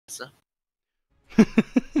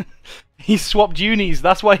He swapped unis.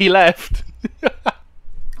 That's why he left.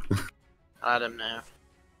 I don't know.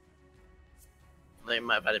 They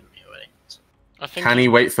might have added me already. I think Can he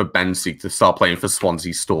wait for Bensi to start playing for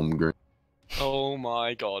Swansea Storm Green? Oh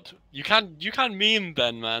my god. You can meme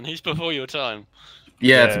Ben, man. He's before your time.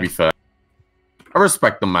 Yeah, Yeah. to be fair. I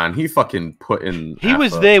respect the man. He fucking put in He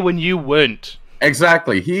was effort. there when you weren't.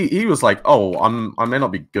 Exactly. He was like, oh, I may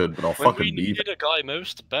not be good, but I'll When we fucking be needed a guy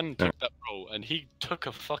most, Ben took that role, and he took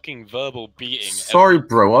a fucking verbal beating. Sorry,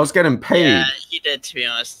 bro. I was getting paid. Yeah, he did, to be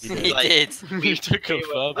honest. He did. He took a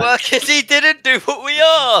verbal. Well, because he didn't do what we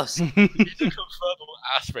asked. He took a verbal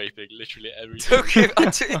ass raping literally every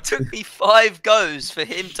It took me 5 goes for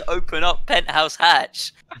him to open up Penthouse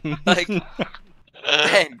Hatch. Like,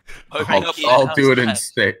 Ben, open up I'll do it in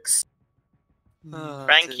Penthouse 6. Hatch. Oh,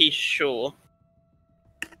 Frankie Shaw.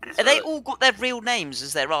 Are they all got their real names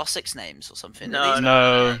as their R6 names or something? No,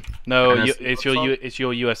 No, And it's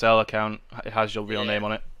your USL account. It has your real name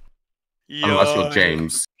on it. Unless you're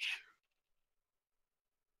James.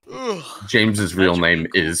 James's real name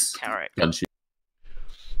is Carrot. Gunshi.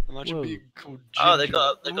 Imagine Whoa. being called Oh, Jim. they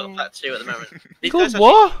got a plat 2 at the moment. These Called guys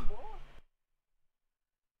what?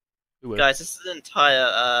 Guys, this is an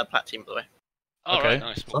entire plat team, by the way. Alright, Okay.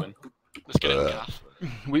 nice. Well then. Let's get it, Gaff.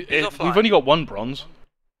 We've only got 1 bronze.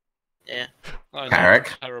 Yeah. I know,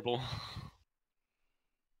 Carrick. Terrible.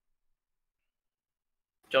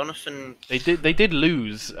 Jonathan. They did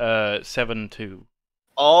lose 7-2.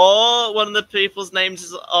 Oh, one of the people's names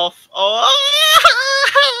is off. Oh,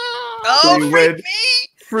 Oh, Free free win. me!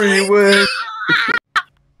 Free win.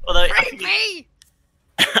 although Free me!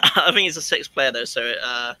 I think he's a 6th player though,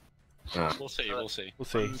 so We'll see, we'll see. We'll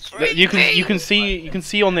see. Free You me! can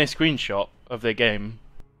see on their screenshot of their game.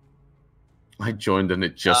 I joined and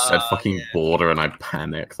it just said fucking yeah. border and I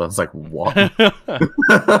panicked. I was like, what?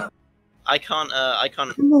 I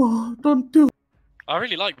can't. No, don't do it. I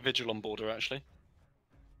really like Vigil on Border, actually.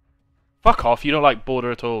 Fuck off! You don't like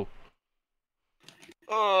border at all.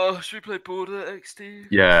 Oh, should we play Border XD?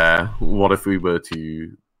 Yeah, what if we were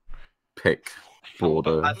to pick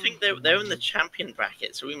border? I think they're in the champion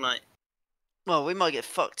bracket, so we might. Well, we might get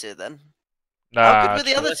fucked here then. Nah, How good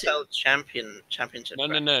were the other two? USL championship. No, no,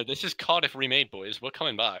 bracket. no. This is Cardiff remade, boys. We're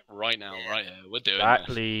coming back right now, Yeah. right here. We're doing this.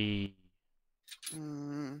 exactly.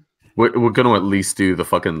 Mm. We're gonna at least do the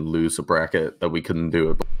fucking loser bracket that we couldn't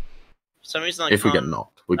do it. For some reason, I If we can't get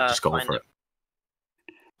knocked, we just go find for it.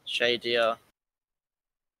 Shadia.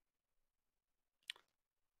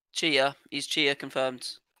 Chia. He's Chia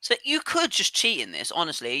confirmed. So you could just cheat in this,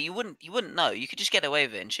 honestly. You wouldn't know. You could just get away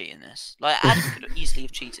with it and cheat in this. Like Adam could easily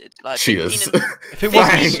have cheated. Like Cheers. 15 and, If it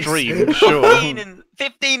wasn't Thanks. streamed, sure.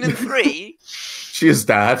 15 and 3 Cheers,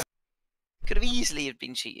 Dad. could have easily have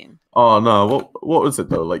been cheating. Oh no, what was it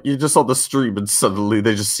though? Like you just on the stream and suddenly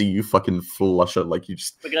they just see you fucking flush it, like you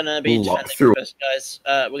just. We're gonna be Lock defending through. first, guys.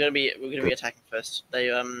 We're gonna be attacking first. They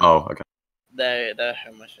Oh, okay. they're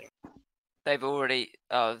home, I think. They've already.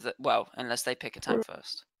 Well, unless they pick attack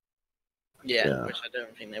first. Yeah, Yeah. which I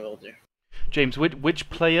don't think they will do. James, which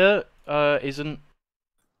player isn't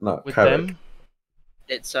No, with Carrick. them?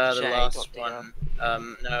 It's the Shay last got the,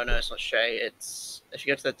 one. No, it's not Shay. It's if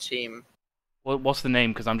you go to the team. What's the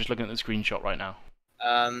name? Because I'm just looking at the screenshot right now.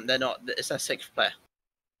 They're not. It's their 6th player.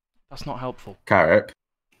 That's not helpful. Carrick,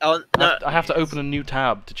 Oh no! I have to open a new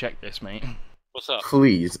tab to check this, mate. What's up?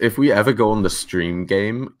 please, if we ever go on the stream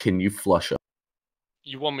game, can you flush it?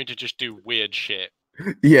 You want me to just do weird shit?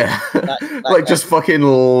 Yeah, That like guy. just fucking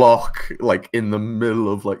lock like in the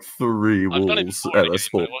middle of like 3 I've done it walls before. at in a a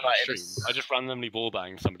sport. game, Right, stream. it's- I just randomly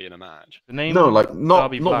wallbang somebody in a match. The name? No, like not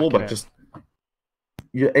Derby not Black, wallback, innit? just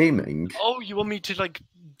you're aiming. Oh, you want me to like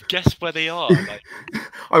guess where they are? Like,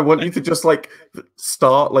 I want you to just like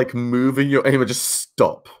start like moving your aim and just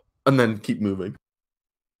stop and then keep moving.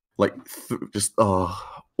 Like just all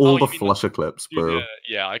Oh, the you mean flusher clips, bro.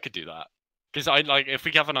 yeah, I could do that. Because I like if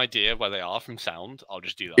we have an idea where they are from sound, I'll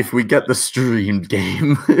just do that. If we get the streamed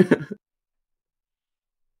game.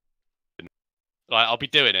 Like, I'll be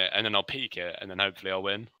doing it, and then I'll peek it, and then hopefully I'll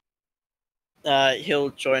win. He'll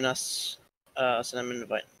join us. Send him an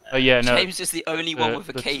invite. Oh yeah, no. James is the only one with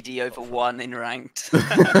a the- KD over 1 in ranked.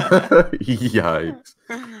 Yikes.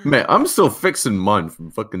 Man, I'm still fixing mine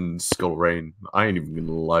from fucking Skull Rain. I ain't even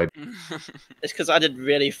gonna lie. It's because I did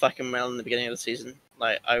really fucking well in the beginning of the season.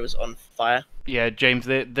 Like I was on fire. Yeah, James,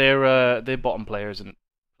 their bottom player isn't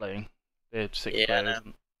playing. Their 6th Yeah, I player know.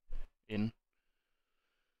 isn't in.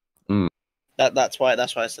 That's why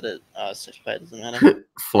I said it. 6th player doesn't matter.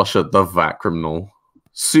 Flusher the Vat Criminal.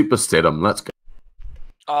 Super Stidham, let's go.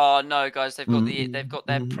 Oh no, guys! They've got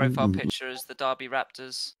their profile picture as the Derby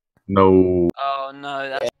Raptors. No. Oh no,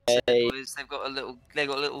 that's Yay. boys. They've got a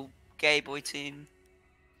little gay boy team.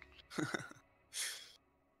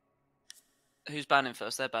 Who's banning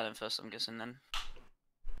first? They're banning first, I'm guessing then.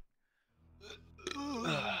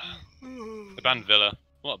 The banned Villa.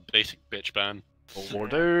 What a basic bitch ban.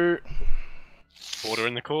 Order. Order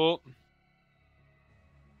in the court.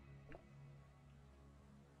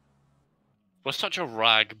 We're such a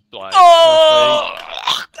rag, like. Oh!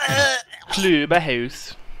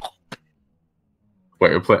 Klubehouse.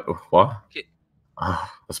 Wait, play what? Okay. I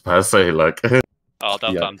was about to say, like. Oh,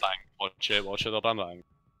 they'll Yeah. ban bang. Watch it, they'll ban bang.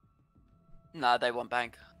 Nah, they want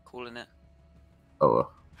bank. Calling it. Oh.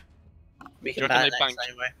 We Do you can reckon ban they it bank- next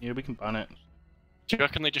anyway. Yeah, we can ban it. Do you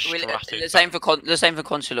reckon they just Really, strat it? the same for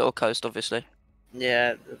consular or coast, obviously.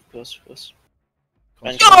 Yeah, of course.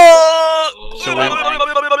 Bank- So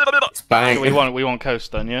Bang. So we want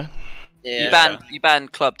coast then, yeah? Yeah. You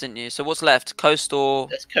banned club, didn't you? So what's left? Coast or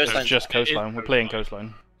It's It's coastline. just coastline. We're playing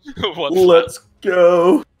coastline. What's Let's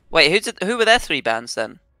go. wait? Who were their 3 bans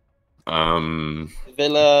then?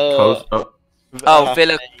 Villa. Oh,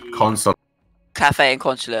 Villa, Console. Cafe, and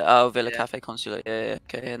Consulate. Oh, Villa, Yeah. Cafe, Consulate. Yeah.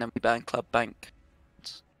 Okay, and then we ban club, bank,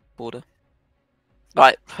 border.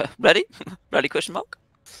 Right, ready? Ready? Question mark.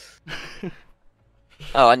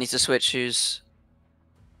 Oh, I need to switch who's.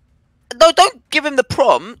 No, don't give him the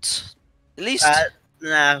prompt. At least.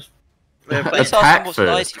 Nah. We're playing. Let's ask him Attack what first.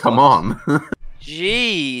 size he Come wants. on.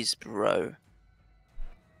 Jeez, bro.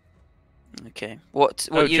 Okay. What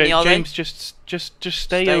Oh, uni are they? James, just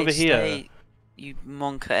stay over here. Stay, you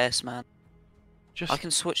monka s man. Just I can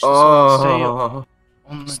switch. This on. Oh.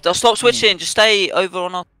 on the Stop switching. Just stay over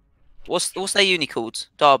on our. What's their uni called?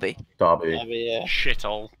 Derby. Derby. Yeah.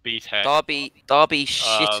 Shithole, beat head. Derby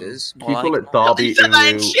shitters. Can you more call like. it Derby? You said that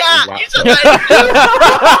in Emu, chat! You Rats? said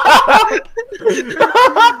that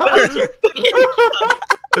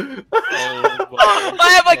Oh, I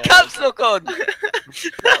have my caps lock on.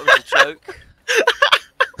 That was a joke.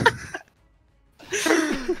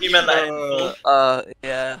 You meant that in full.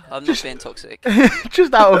 Yeah. I'm not being toxic.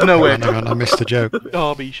 just out of nowhere. Hang on, I missed the joke.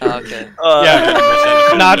 Derby shit. Okay.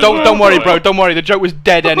 Yeah. Nah, don't worry, bro. Don't worry. The joke was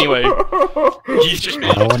dead anyway. He's just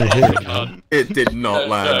I don't want to hear it, man. It did not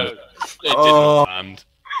land. It did Oh. not land.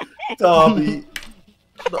 Derby.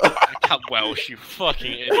 I can't Welsh, you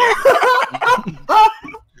fucking idiot.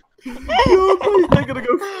 They're gonna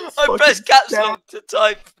go. I fucking pressed caps down. lock to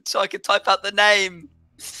type so I could type out the name.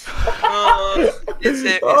 Oh, it's it.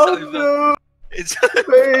 It's Oh over. no, It's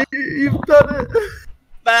mate, you've done it.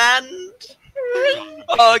 Banned.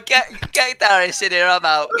 oh, get Darius in here. I'm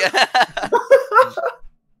out.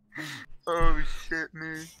 oh shit,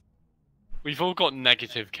 me. We've all got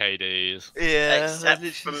negative KDs. Yeah. Except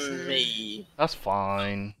for me. That's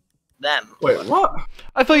fine. Them. Wait, what?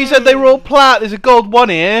 I thought you said they were all plat. There's a gold one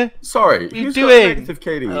here. Sorry, What are you who's doing? got negative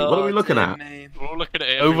KD? What are we looking at? We're all looking at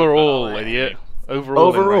it. Overall, idiot. Overall.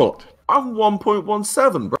 in Overall, ranked. I'm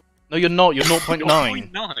 1.17, bro. No, you're not. You're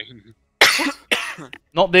 0.9. 0.9.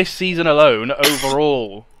 Not this season alone.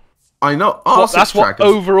 Overall. I know. That's what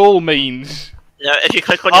overall means. You know, if you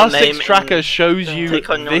click on your name. R6 tracker shows you click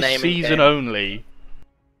on your this name in season game. only.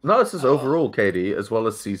 No, this is overall KD as well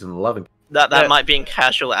as season 11. That Yeah. might be in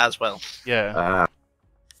casual as well. Yeah.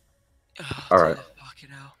 Alright. Fucking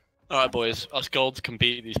hell. Alright, boys. Us golds can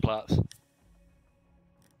beat these plats.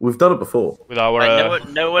 We've done it before. With our Right,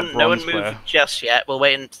 no one bronze moved player. just yet. We'll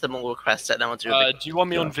wait until them all request it, then we'll do a Do big... you want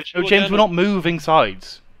me on Yeah. visual No, James, again? we're not moving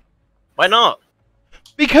sides. Why not?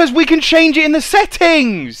 Because we can change it in the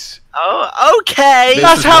settings. Oh, okay! This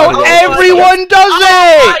That's is how why- everyone does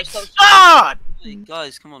Oh it. my god! Hey,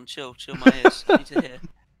 guys, come on, chill my ears. I need to hear.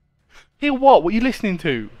 Hear what? What are you listening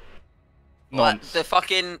to? What? Nonce. The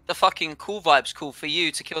fucking cool vibe's cool for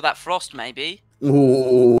you to kill that frost, maybe.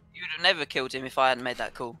 Ooh, You'd have never killed him if I hadn't made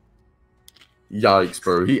that call. yikes,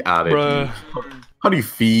 bro. He added. Bruh. How do you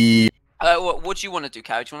feel? What do you want to do,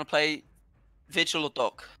 Carrie? Do you want to play Vigil or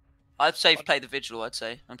Doc? I'd say play the Vigil, I'd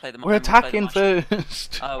say. And play the We're and we'll play attacking the March.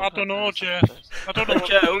 first. Oh, I don't know, okay. Jeff. I don't know what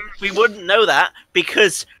to Joe, do. we wouldn't know that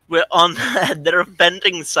because we're on the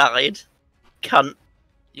defending side. Cunt.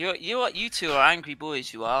 You two are angry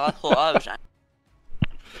boys, you are. I thought I was angry.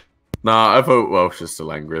 Nah, I vote Welsh is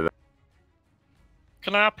still angry.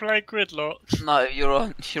 Can I play Gridlock? No, you're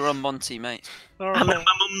on Monty, mate. I'm in my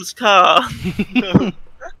mum's car.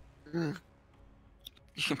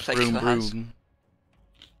 You can play Broom, Glaz. broom.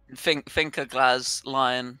 Finker, Glaz,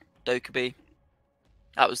 Lion, Dokkaebi.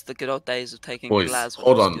 That was the good old days of taking Boys, Glaz. when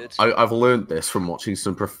hold it was on. good. I've learned this from watching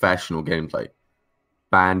some professional gameplay.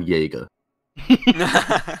 Ban Jaeger.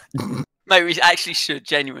 Mate, we actually should,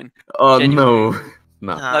 genuine. Oh Genuinely. no.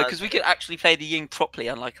 No. No, because we could actually play the Ying properly,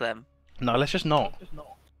 unlike them. No, let's just not.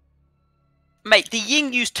 Mate, the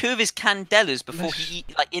Ying used 2 of his candelas before Let's- he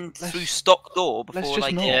through stock door before just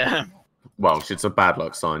like not. Yeah. Well, it's a bad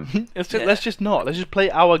luck sign. Let's just not. Let's just play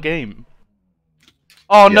our game.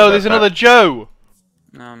 Oh Yeah, no, there's another Joe.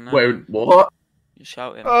 No, Wait, what? you're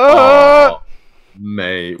shouting. Oh,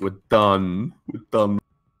 mate, we're done. We're done.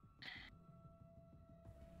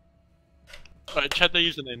 Right, check the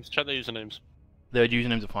usernames. Check the usernames. Their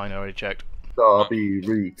usernames are fine. I already checked. Derby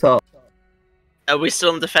retard. Are we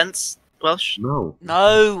still on defense, Welsh? No.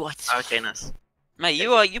 No, Okay, nice. mate,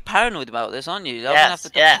 you paranoid about this, aren't you? I'm gonna have to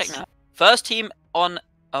double Yes. check now. First team on.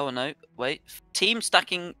 Oh no, wait. Team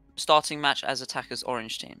stacking starting match as attackers,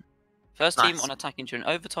 orange team. First team Nice. on attacking during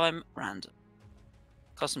overtime, random.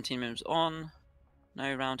 Custom team members on.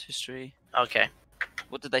 No round history. Okay.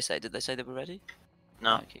 What did they say? Did they say they were ready?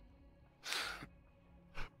 No. Okay.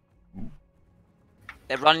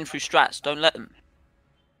 They're running through strats. Don't let them.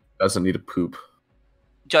 Doesn't need a poop.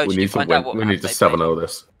 Joe, We did you need to find out win. what We map need to they 7-0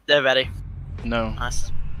 this. They're ready. No,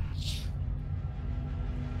 Nice.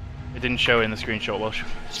 it didn't show in the screenshot, Welsh.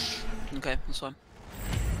 played? Okay, that's fine.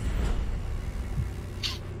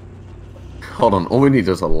 Hold on. All we need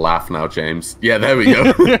is a laugh now, James. Yeah, there we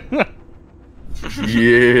go.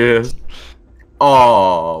 Yes.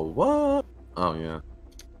 Oh, what? Oh, yeah.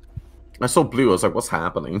 I saw blue. I was like, what's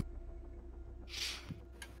happening?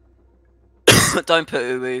 Don't put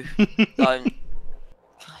uwu. Don't.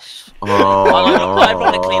 Oh.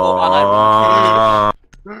 Ironically or unironically.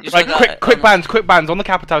 You just Right, look like- quick bans on the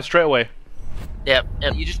Capitao straight away. Yep.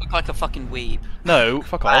 You just look like a fucking weeb. No,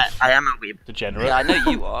 fuck off. I am a weeb. Degenerate. Yeah, I know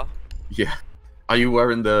you are. Yeah. Are you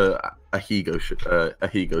wearing the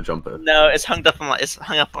Ahigo jumper? No, it's hung up on my. It's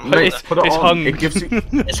hung up on my. Mate, put it it's on. hung. It gives you,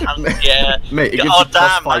 It's hung. Yeah. mate. It gives Oh you plus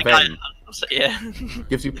damn! 5 That guy. aim. Yeah.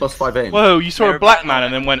 Gives you plus 5 aim. Whoa, you saw They're a black bad man on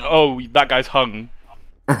and it. then went, oh, that guy's hung.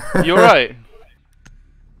 You're right.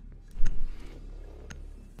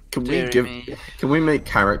 Can we Dear give? me. Can we make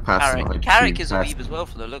Carrick pass? Carrick is a weeb as well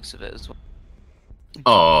for the looks of it as well.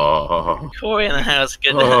 Oh. Corey in the house.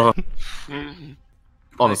 Good. Oh. Mm.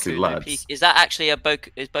 Honestly, Boku no lads. Piku. Is that actually a Boku?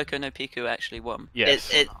 Is Boku no Piku actually one?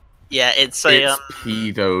 Yes. Yeah. It's a. It's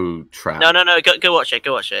pedo trap. No. Go watch it.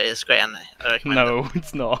 Go watch it. It's great, anime. I recommend it. No,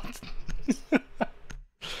 it's not.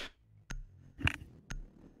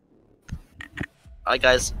 Alright,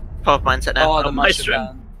 guys. Pop mindset now. Oh, the my master stream.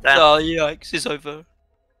 ban. Damn. Oh, yikes, it's over.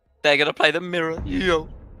 They're gonna play the mirror. Yo.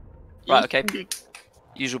 Right, okay.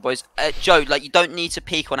 Usual boys. Joe, like you don't need to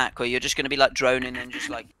peek on Aqua. You're just gonna be like droning and just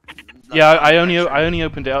like. Yeah, I only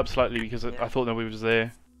opened it up slightly because I thought nobody was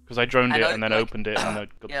there. Because I droned And it and then like- opened it and I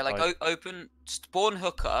got Yeah, like tired. open, spawn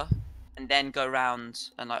hooker, and then go round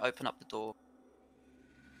and like open up the door.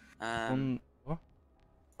 What?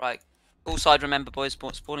 Right. Poolside, remember boys,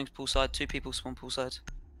 spawning poolside. 2 people spawn poolside.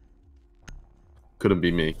 Couldn't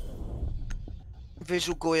be me.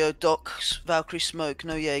 Visual Goyo, Doc, Valkyrie Smoke,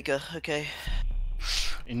 no Jaeger. Okay.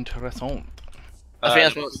 Interessant. I think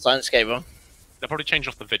that's what Science Escape wrong. They'll probably change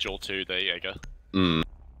off the Vigil to the Jaeger. Mm,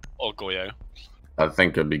 Or Goyo. I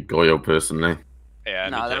think it'd be Goyo personally. Yeah,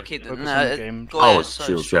 No, me they'll too. keep the Focus no. on the game. Goyo Oh, is so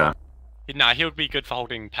shields, strong. yeah. Nah, he would be good for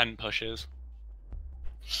holding pen pushes.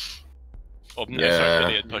 Or no, Yeah. sorry,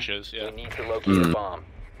 Iliad pushes, yeah. We need to locate Mm. a bomb.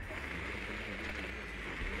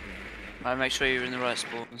 Right, make sure you're in the right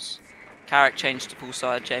spawns. Carrick changed to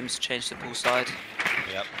poolside. James changed to poolside.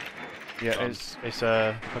 Yep. Yeah, it's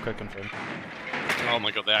okay, confirmed. Oh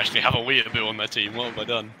my god, they actually have a weeaboo on their team. What have I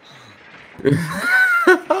done?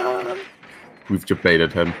 We've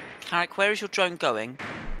debated him. Carrick, where is your drone going?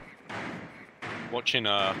 Watching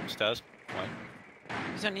stairs. Why?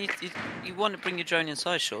 You don't need. You want to bring your drone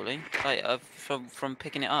inside, surely? Like from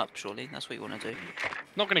picking it up, surely. That's what you want to do.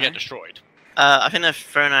 Not gonna get destroyed. I think they've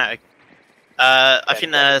thrown out. I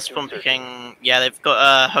think they're spawn picking. Yeah, they've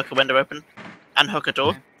got a hooker window open and hooker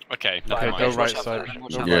door. Okay, Okay, never go mind. right Watch out side. for that,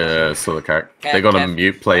 watch Go out. right Yeah, so the character. Kev, They got a Kev.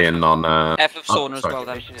 mute playing on. Careful of sauna as sorry. well,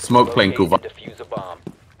 then. Mission is to Smoke playing locate cool and defuse a bomb.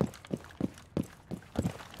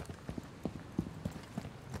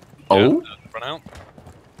 Oh, Run out.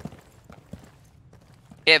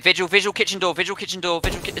 Yeah, visual kitchen door, visual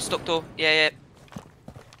stock door. Yeah.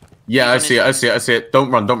 yeah, I see it. I see it. I see it. Don't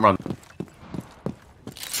run. Don't run.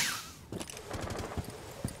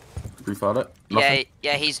 Rethought it. Nothing?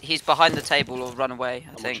 Yeah, he's behind the table or run away,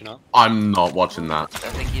 I I'm think. watching out. I'm not watching that. I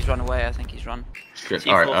think he's run away, I think he's run. Shit.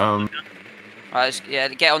 T4. All right. Alright,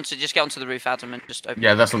 just get onto the roof, Adam, and just open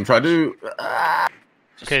Yeah, that's what I'm trying to do.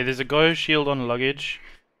 Okay, there's a Goyo shield on luggage,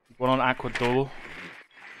 one on Aqua door,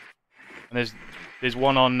 and there's There's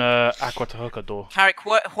one on Aqua to Hooker door. Carrick,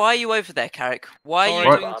 why are you over there, Carrick? Why are you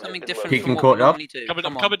Sorry. doing something different Peek from and what caught we up. normally do? Covered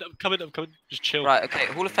Come up, on. covered up. Just chill. Right, okay.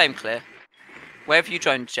 Hall of Fame clear. Where have you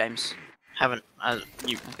joined, James? Haven't.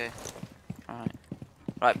 You. Okay. Alright.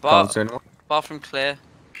 Right, Can't say no. bathroom clear.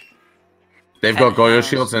 They've got Goyo Penthouse.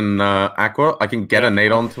 shields and Aqua. I can get a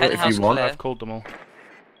nade onto it if Penthouse you want. clear. I've called them all.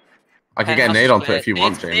 I can get a Penthouse nade is onto clear. it if you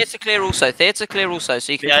want, Theatre James. clear also. Theatre clear also,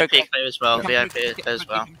 so you can VIP progress. clear as well. VIP clear as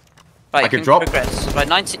well. Right, I you can can drop. progress. Right,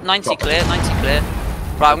 90 Drop. clear, 90 clear.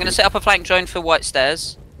 Right, I'm going to set up a flank drone for White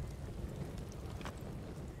Stairs.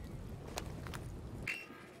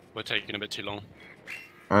 We're taking a bit too long.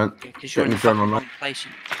 Alright. Because you're in Getting the drone fucking on wrong place,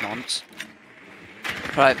 you nonce.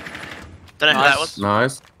 Right, Don't know who that was.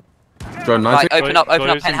 Nice. Drone 90. right, open up Goyo's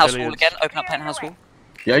and penthouse wall Billions. again. Open up penthouse wall.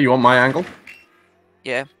 Yeah, you want my angle?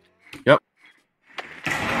 Yeah. Yep.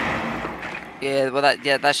 Yeah, well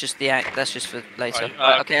that's just that's just for later. Right,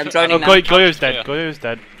 Right, okay, I'm oh, droning Oh, now. Goyo's dead. Yeah. Goyo's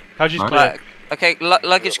dead. How's your Nice. clear? Right, okay,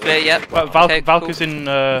 luggage clear, yeah. Well, Okay, Valky's cool. in.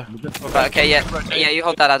 Right, okay, yeah, you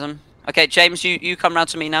hold that, Adam. Okay, James, you come round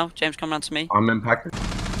to me now. James, come round to me. I'm impacted.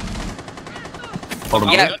 Hold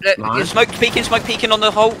on. Yeah, Nice. smoke peeking on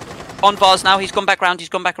the hole. On Vars now, he's gone back round,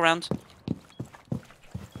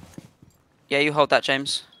 Yeah, you hold that,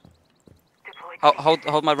 James.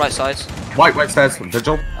 Hold my right side. White stairs.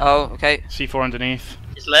 Vigil. Oh, okay. C4 underneath.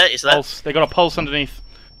 He's lit. He's lit. Pulse. They got a pulse underneath.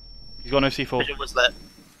 He's got no C4. Vigil was lit.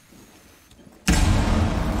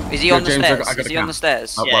 Is he Yeah, on the James, I stairs? got- I got Is a he on cam. the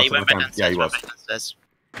stairs? Oh. Yeah, well, he so went the back cam. Yeah, he downstairs. was. Went back downstairs.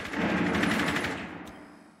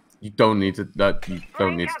 You don't need to. You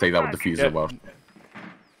don't need to take that with diffuser. Yeah. Well,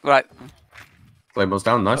 Right. Flamo's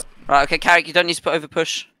down. Nice. Right, okay, Carrick, you don't need to put over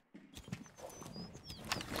push.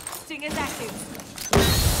 Sting is active.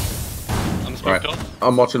 I'm smoked Right. off.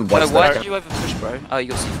 I'm watching No, white why stairs. did you over push, bro? Oh, you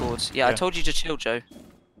got C forwards. Yeah, I Yeah. told you to chill, Joe.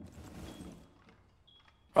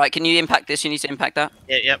 Right, can you impact this? You need to impact that.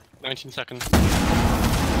 Yeah, yep. 19 seconds. Yeah,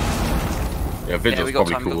 Yeah, Vigil's we got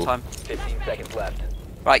probably time, we cool. got time. 15 seconds left.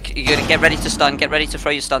 Right, you're gonna get ready to stun. Get ready to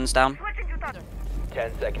throw your stuns down.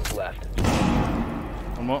 10 seconds left.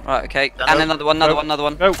 One more. Right, okay. Done. And another one, Go. another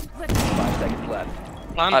one. Go. 5 seconds left.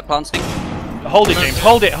 Plan. Right, planting. Hold it, James.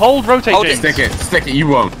 Hold it. Hold. Rotate, Hold it. James. Stick it. You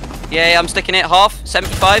won't. Yeah, I'm sticking it. Half.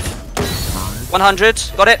 75. 100.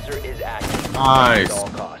 Got it. Sensor is active. Nice. At all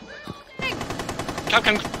costs.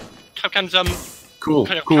 Capcan's Cool.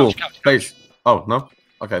 Couch, Cool. couch. Base. Oh no.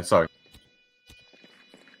 Okay. Sorry.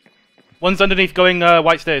 One's underneath going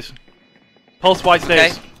white stairs. Pulse white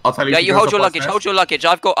stairs. Okay. I'll tell you. Yeah, if he you goes hold up your white luggage. stairs. Hold your luggage.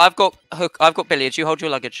 I've got billiards. You hold your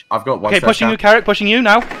luggage. I've got white Okay, stairs pushing you, down. Carrick. Pushing you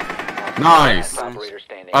now. Nice. Operator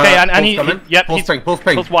standing. Okay, and pulse he- coming. yep, Pulse he's- ping. Pulse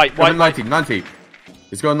ping. pulse white, Coming white, 90. 90.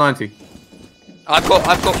 He's going 90. I've got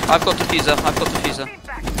diffuser. I've got diffuser.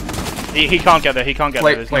 He can't get there. He can't get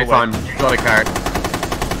there. Play, There's play no way. time. Got it, Carrot.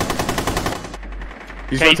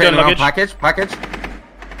 He's Okay, he's rotating got around. luggage. Package.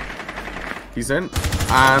 He's in.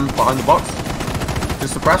 And behind the box.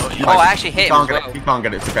 Just suppressed. Oh, I actually hit him Can't as get well. it. He can't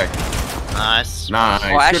get it. It's okay. Nice. Nice.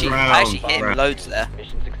 Oh, I Good round. actually hit him Round. loads there.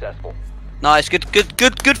 Mission successful. Nice,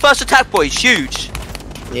 good first attack, boys. Huge.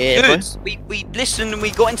 Yeah, Good. boys. We listened and we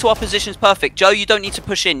got into our positions perfect. Joe, you don't need to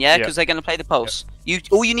push in, yeah, Yeah. because they're gonna play the pulse.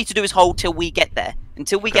 All you need to do is hold till we get there.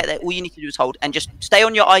 Until we get there, all you need to do is hold and just stay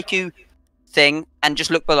on your IQ thing and just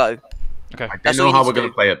look below. Okay. I That's don't all know you how need we're to going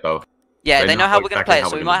do. to play it, though. Yeah, They they know know how we're gonna exactly play it, how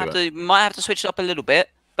so we're we gonna might do have to might have to switch it up a little bit.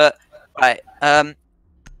 But right,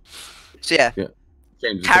 so yeah,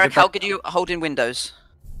 James, Carrick, how could you hold in windows?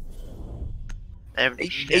 They- Are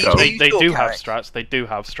you They sure, do have Carrick? strats. They do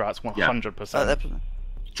have strats. 100%.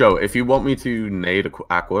 Joe, if you want me to nade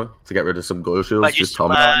Aqua to get rid of some goal shields, Wait, you just tell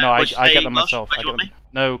me. No, would you I say get them Mosh? myself. Where I do you get want them.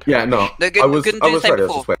 No. Yeah, no. They're I good. was Couldn't I do the was same ready. I was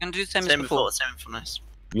before. just waiting. Couldn't do the same as Same before. before, same for nice.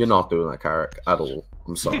 You're not doing that, Carrick, at all.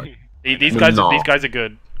 I'm sorry. These No. guys are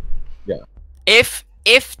good. If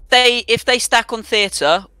they stack on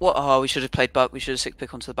theatre, what? Oh, we should have played buck. We should have sick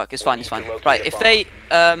pick onto the buck. It's fine. It's fine. Right.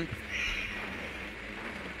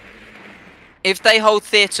 If they hold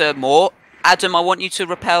theatre more, Adam, I want you to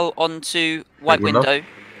rappel onto white window? window.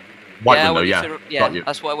 White yeah, I window, want you yeah. to, Got yeah. you.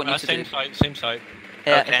 That's what I want you to do. Same site.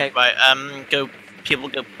 Yeah. Okay, Okay. right. Go. People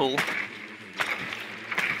go pull.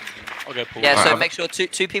 I'll go pull. Yeah. So Alright. make sure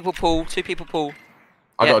two people pull. Two people pull.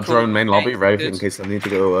 I Yeah, got a cool. drone main lobby Okay, ready good. in case I need to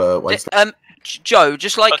go Wednesday. Joe,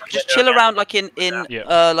 just Okay, chill okay. around like in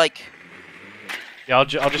Yeah. like Yeah, I'll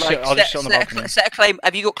just sit on the balcony. set a claim.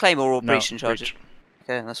 Have you got claymore or No, breach in charge? breach.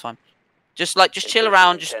 Okay, that's fine. Just chill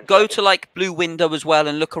around. Just go to like blue window as well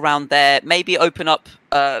and look around there. Maybe open up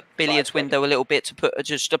billiards window a little bit to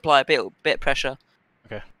just apply a bit of pressure.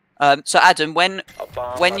 Okay. So Adam, when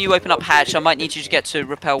you open up hatch, I might need you to get to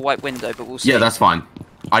repel white window, but we'll see. Yeah, that's fine.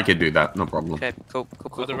 I can do that, no problem. Okay. Cool.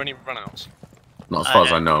 Are there any runouts? Not as far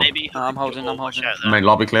as I know. Maybe I'm holding, I'm watch holding. out there. Main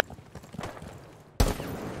lobby clear.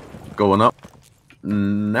 Going up.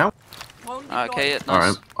 Now. Okay, nice.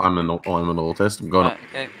 Alright, I'm an autist. I'm going Right, up.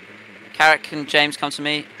 okay. Carrick and James, come to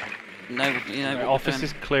me. No, you know. The what office we're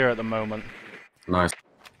is clear at the moment. Nice.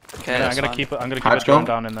 doing. Okay, Yeah, I'm that's gonna fine. keep it. I'm gonna keep Hatch a drone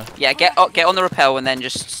gone? down in there. Yeah, get on the rappel and then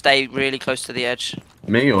just stay really close to the edge.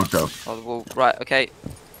 Me or Joe? Oh, the wall. Right, okay.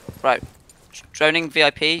 Right. Droning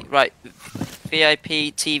VIP. Right.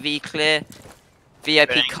 VIP TV clear. VIP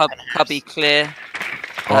Droning penthouse. cubby clear.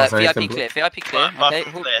 Oh, say VIP simple. clear. VIP clear. Okay.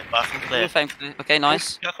 Bathroom clear. Bathroom Hall clear. of Fame clear. Okay,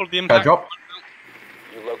 nice. Careful the Can I impact. drop?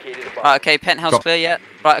 You located a bomb. Right, okay, penthouse Drop. clear, yeah.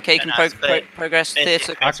 Right, okay, you can Penthouse clear. progress.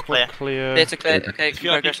 Theatre That's Aqua clear. clear. theatre clear. Theatre. Okay, you can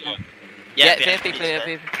VIP progress. clear. Yeah, VIP VIP clear.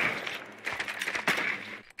 clear. VIP.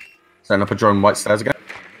 Setting up a drone white stairs again.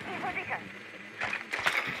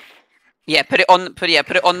 Yeah, put it on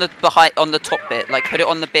the behind on the top bit. Like put it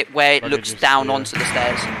on the bit where it Luggage looks is down clear. onto the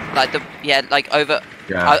stairs. Like like over.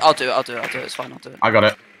 Yeah, I'll do it. It's fine. I'll do it. I got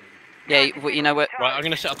it. Yeah, you know what? Right, I'm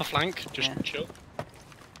gonna set up a flank. Just Yeah. chill.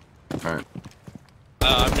 Alright.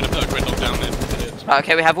 I'm gonna put a gridlock down there. Right,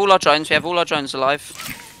 okay, we have all our drones. We have all our drones alive.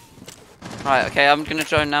 Right, okay, I'm gonna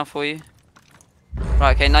drone now for you.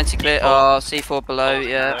 Right, okay, 90 clear. Oh, C4 below.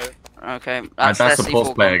 Yeah. Okay, Alright, that's that's their the pulse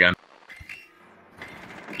C4. play again.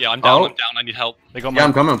 Yeah, I'm down. Oh. I'm down. I need help. They got Yeah,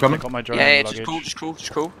 I'm coming, I'm coming. They got my drone Yeah, in yeah, the just luggage.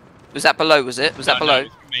 just crawl. Was that below? Was it? Was that No, below?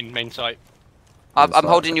 no, main site. I'm Inside.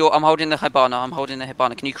 holding I'm holding the Hibana. I'm holding the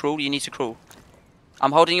Hibana. Can you crawl? You need to crawl.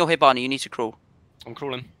 I'm holding your Hibana. You need to crawl. I'm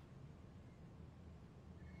crawling.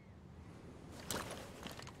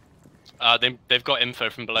 They've got info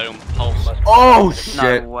from below on pulse. Oh No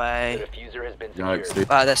shit! The way. diffuser has been Yikes, secured.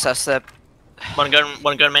 dude. That's the.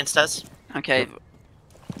 One gun main stairs. Okay.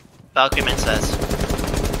 Valkyrie main stairs.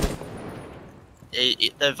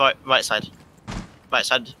 The right side. Right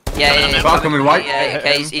side. Yeah. Falcon in white. Yeah.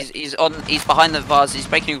 Okay. He's behind the vase. He's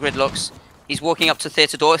breaking gridlocks. He's walking up to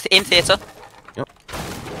theatre door. In theatre. Yep.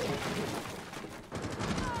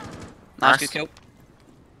 Nice, Nice. good kill.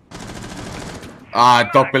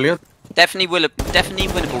 Doc Billiard. Definitely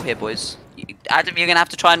winnable here, boys. Adam, you're gonna have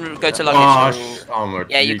to try and go to Oh, luggage.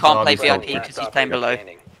 Armored. Yeah, you can't play retarded. VIP because he's playing below.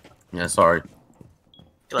 Yeah, sorry.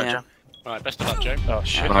 Good luck, Yeah. Joe. Alright, best of luck, Joe. Oh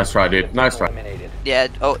shit. Nice try, dude. Nice try. Eliminated. Yeah.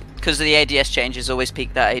 Oh, because of the ADS changes, always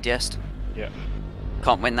peak that ADS. Yeah.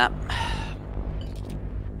 Can't win that.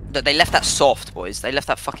 Look, they left that soft, boys. They left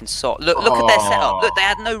that fucking soft. Look at their setup. Look, they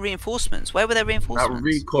had no reinforcements. Where were their That reinforcements?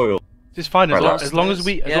 recoil. This is fine Right, as long as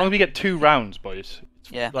we yeah. get 2 rounds, boys.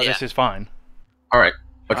 Yeah. Like, this is fine. Alright.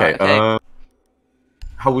 Okay, Alright, okay.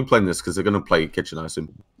 how are we playing this? Because they're going to play kitchen, I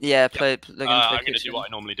assume. Yeah. They're gonna play I'm gonna kitchen. do what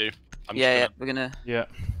I normally do. I'm Yeah, just we're gonna. Yeah.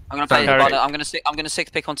 I'm gonna play Carry. Hibana. I'm gonna six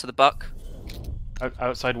pick onto the buck.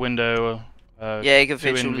 Outside window. Yeah, you can 2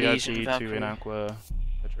 in visual VIP, lesion, 2 in Valkyrie. Aqua,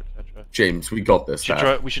 etc. James, we got this.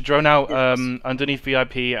 Dad. We should drone out underneath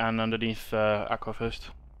VIP and underneath Aqua first.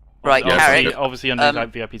 Right, Yeah, Carrick. so- Obviously, underneath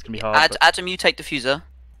VIP is gonna be hard. but- Adam, you take diffuser.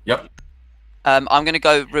 Yep. I'm gonna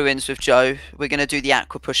go ruins with Joe. We're gonna do the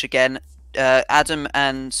aqua push again. Adam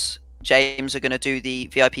and James are gonna do the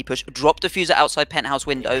VIP push. Drop diffuser outside penthouse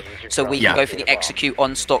window so we Yeah. can go for the execute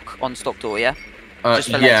on stock door. Yeah.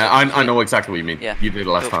 Just for Yeah, later. I know exactly what you mean. Yeah. You did it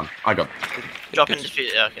last Cool. time. I got Drop in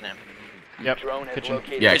defeat. Okay, no. Yep. Drone has Kitchen.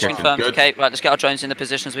 located Yeah, a Kitchen bomb. kitchen. confirmed. Good. Okay. Right. Let's get our drones in the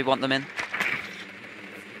positions we want them in.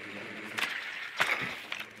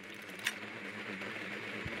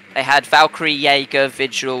 They had Valkyrie, Jaeger,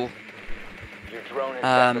 Vigil. Your drone has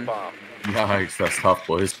found the Um, bomb. Yikes, that's tough,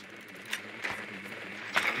 boys.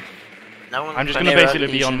 No one. I'm just questioned- gonna Mirror basically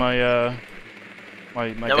be on lesion. my my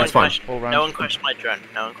No one That's fine. questioned. all round. No one questioned my drone.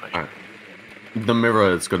 No one questioned. The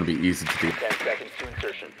mirror is going to be easy to do. 10 seconds to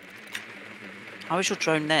insertion. How is your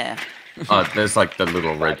drone there? There's like the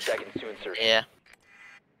little 5 ridge. seconds to insertion. Yeah.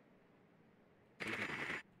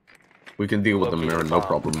 We can deal with the mirror, no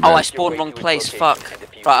problem. Oh, I man. spawned wrong place. Fuck.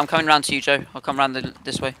 Right, I'm coming round to you, Joe. I'll come round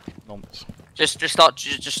this way. Nonce. Just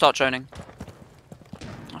start droning.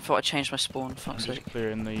 I thought I changed my spawn. I'm Fuck's just sake.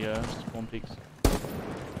 clearing the spawn peaks.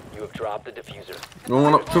 You have dropped the diffuser.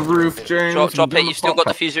 Going up to roof, James. Drop I'm doing it. the You've still got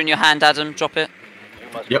pop-up. diffuser in your hand, Adam. Drop it. You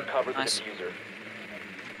must Yep. recover the Nice. diffuser.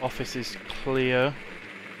 Office is clear.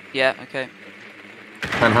 Yeah. Okay.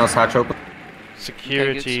 Penthouse hatch open.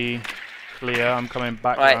 Security clear. I'm coming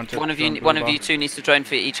back around Right. to One of drone you bar. two needs to drone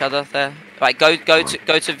for each other there. Right. Go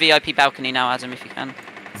to VIP balcony now, Adam, if you can.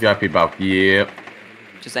 VIP balk. Yep.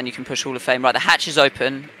 Because then you can push Hall of Fame. Right. The hatch is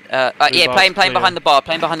open. Yeah. bar's Playing clear. behind the bar.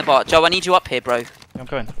 Playing behind the bar. Joe, I need you up here, bro. Yeah, I'm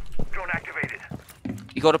coming.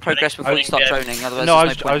 You got to progress before you Running, start yeah. droning. Otherwise, No, I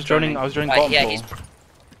there's was, no I point was droning. I was droning Right, bottom yeah, floor.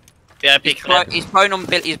 VIP clear. He's prone on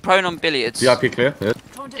he's prone on billiards. VIP clear. Yeah.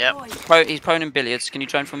 Yep. He's prone in billiards. Can you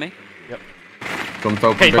drone for me? Yep. Come to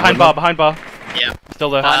open Okay, big behind window. bar, behind bar. Yeah.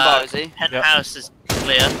 Still there. Behind bar, is he? Penthouse is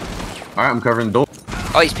clear. Alright, I'm covering the door.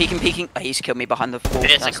 Oh, he's peeking. Oh, he's killed me behind the wall.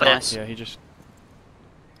 It's a That's clear. nice. Yeah, he just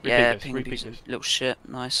Yeah, this, ping repeat abuse, this. little shit.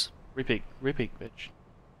 Nice. repeat, bitch.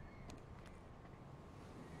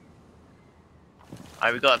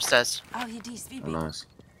 Alright, we got upstairs. Oh, nice.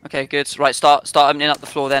 Okay, good. Right, start opening up the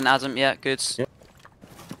floor then, Adam. Yeah, good. Yep.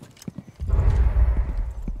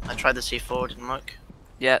 I tried the C4, didn't work.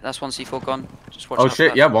 Yeah, that's one C4 gone. Just watch Oh out for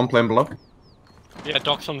shit, that. yeah, one plane below. Yeah,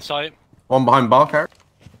 Doc's on site. One behind bar carrot.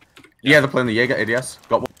 Yeah, they're playing the Jaeger ADS.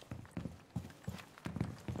 Got one.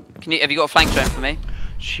 Have you got a flank drone for me?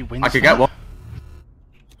 She wins. I could get one.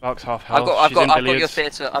 Bark's half health. I've She's in got your billiards.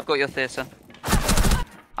 theatre. I've got your theatre.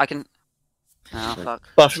 I can. Oh fuck.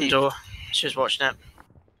 Bathroom See- door. She was watching it.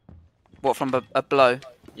 What from a blow?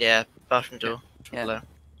 Yeah, bathroom door. Yeah. Below.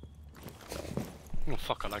 Oh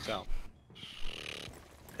fuck, I like that.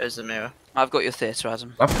 There's the mirror. I've got your theatre,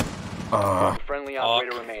 Adam. Friendly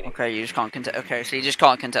operator remaining. Okay, you just can't contest. Okay, so you just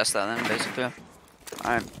can't contest that then, basically.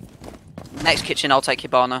 Alright. Next kitchen, I'll take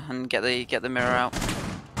Hibana and get the mirror out.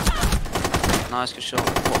 Nice, good shot.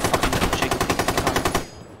 What fucking little jiggle cunt.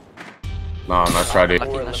 No, nice try, dude.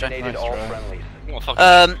 Lucky, Four nice try. eliminated Nice all try. friendlies. Oh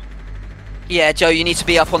fuck. Yeah, Joe, you need to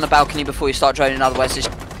be up on the balcony before you start droning. Otherwise, it's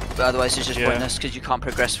just Yeah. pointless because you can't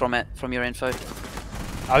progress from your info.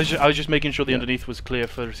 I was just making sure the underneath was clear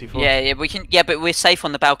for C4. Yeah, we can. Yeah, but we're safe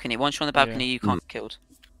on the balcony. Once you're on the balcony, you can't get killed.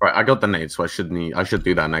 Right, I got the nade, so I should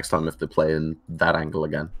do that next time if they play in that angle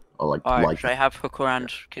again. Or like, Alright, they have hooker and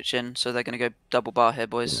kitchen, so they're gonna go double bar here,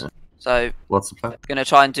 boys. Yeah. So what's the plan? gonna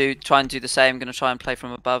try and do the same. Gonna try and play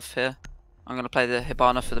from above here. I'm gonna play the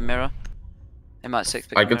Hibana for the mirror. They might six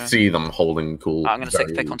pick. I the could mirror. see them holding cool. I'm gonna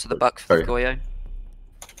six very- pick onto the buck for very- Goyo.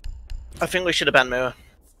 I think we should have banned mirror.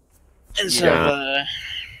 Instead Yeah. of,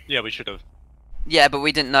 Yeah, we should have. Yeah, but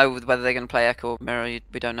we didn't know whether they're gonna play Echo or mirror.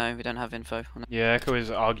 We don't know. We don't have info on it. Yeah, Echo is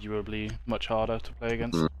arguably much harder to play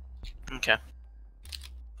against. Mm. okay.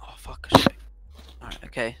 Oh fuck. Alright,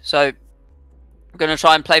 okay. So I'm gonna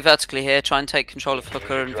try and play vertically here. Try and take control of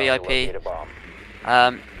hooker and Drone to VIP. locate a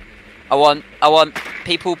bomb. I want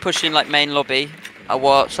people pushing like main lobby.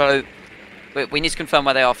 We need to confirm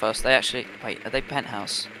where they are first. They actually wait. Are they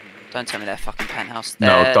penthouse? Don't tell me they're fucking penthouse.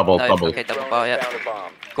 No, They're- double. Okay, double Drone bar. has Yeah. found a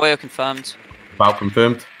bomb. Goyo confirmed. Val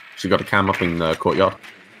confirmed. She got a cam up in the courtyard.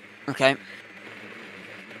 Okay.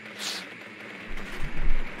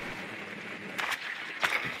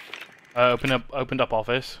 Opened up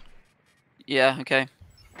office. Yeah. Okay.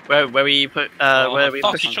 Where we put where we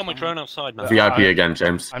fuck, push he shot my drone outside, man. VIP again,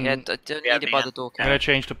 James. I'm, Yeah. Don't need it by the door. I'm gonna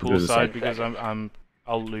change to Do the poolside same. because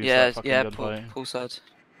I'll lose Yeah. that fucking Yeah. gun play. Pool side.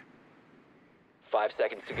 5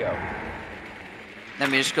 seconds to go.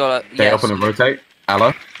 Then we just gotta. They Yes. open and rotate.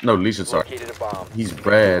 Ella? No, Leisha, sorry. Located a bomb. He's Make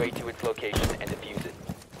your red. way to its location and defuse it.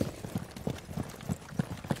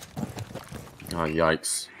 Oh,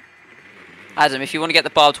 yikes. Adam, if you want to get the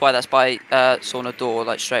barbed wire that's by sauna door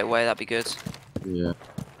like straight away, that'd be good. Yeah.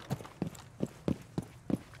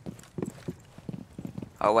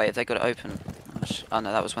 Oh wait, if they got it open. Oh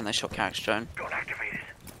no, that was when they shot Carrick's drone.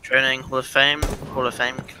 droning Hall of Fame. Hall of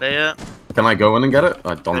Fame clear. Can I go in and get it?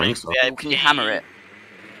 I don't think so. VIP. Can you hammer it?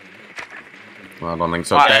 Well, I don't think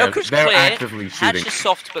so. Alright, They're, Hooker's they're clear. actively Hatch shooting. is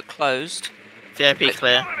soft but closed. VIP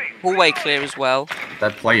clear. Hallway clear as well. They're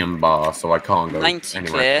playing bar, so I can't go 90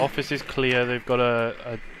 anywhere. clear. Office is clear. They've got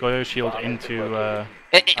a Goyo shield into.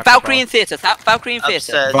 Valkyrie in theatre. Valkyrie in theatre.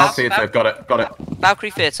 Upstairs. Val theatre, got it, got it.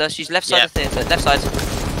 Valkyrie theatre. She's left side Yeah. of theatre. Left side.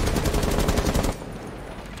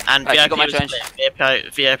 And Right, you VIP got my was drones. clear.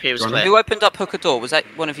 VIP was Drone. clear. Who opened up hooker door? Was that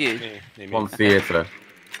one of you? Me. One theatre.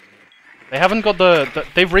 They haven't got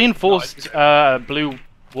they've reinforced blue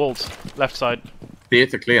walls left side.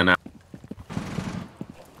 Theatre clear now.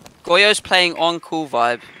 Goyo's playing on cool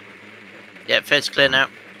vibe. Yeah, Fed's clear now.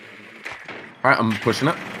 Alright, I'm pushing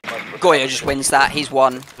it. Goyo just wins that. He's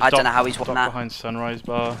won. I don't Doc- know how he's won Doc that. behind Sunrise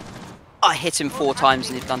Bar. I hit him 4 times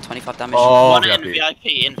and he's done 25 damage. Oh, One in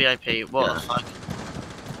VIP. VIP. What Yeah. the fuck?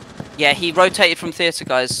 Yeah, he rotated from theatre,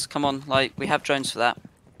 guys. Come on, like we have drones for that.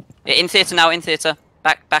 Yeah, in theatre now. In theatre.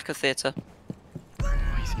 Back of theatre.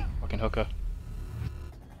 Easy. Fucking hooker.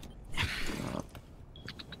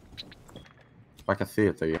 Like a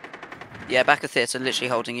theatre, yeah. Yeah, back of theatre, literally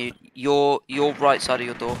holding you. Your right side of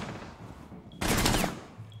your door.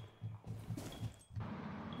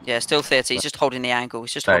 Yeah, still theatre. He's just holding the angle.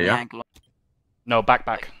 He's just There, holding the yeah. angle. No, back.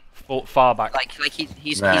 Far back. Like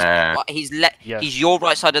he's There. Yes. he's your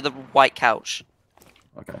right side of the white couch.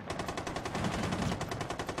 Okay.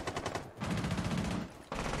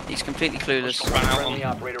 He's completely clueless. Friendly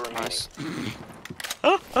operator remaining. Nice.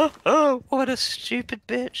 Oh, what a stupid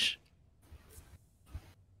bitch.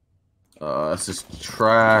 This is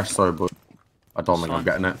trash. Sorry, but I don't think I'm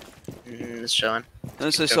getting it. It's showing.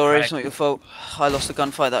 I'm so Go sorry, crack. it's not your fault. I lost a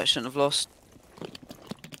gunfight that I shouldn't have lost.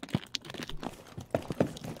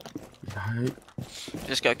 Right.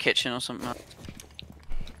 Just go kitchen or something.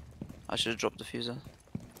 I should have dropped the fuser.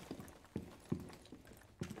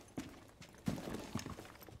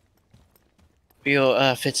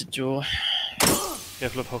 Your fitted door.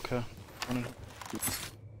 Careful of hooker.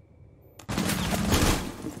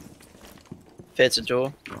 Fitted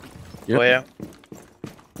door. Yep. Where?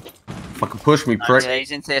 Fucking push me, prick. Yeah,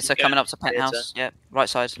 he's in theatre coming up to penthouse. Yeah, right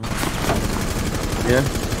side. Yeah.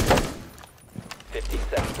 15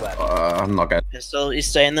 seconds left. I'm not getting. Pistol, you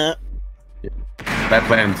staying there? They're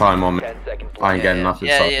playing time on me. 10 seconds left. I ain't getting nothing.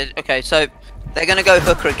 Yeah, so. yeah. Okay, so they're gonna go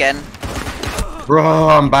hooker again. Bro,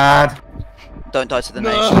 I'm bad. Don't die to the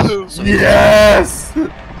nation. So- Yes!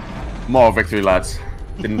 More victory, lads.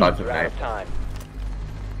 Didn't die to You're out the of time.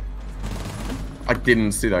 I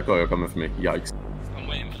didn't see that guy coming for me. Yikes. I'm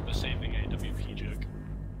waiting for the saving AWP joke.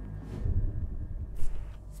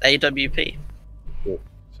 AWP.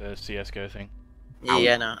 It's a CS:GO thing.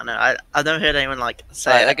 Yeah, no, I know. I've never heard anyone like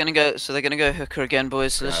say Right, it. they're gonna go. So they're gonna go hooker again,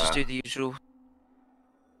 boys. So let's just Yeah. do the usual.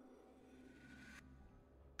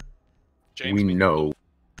 James, We know.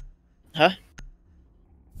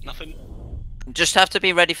 Nothing. Just have to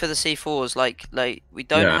be ready for the C4s. Like we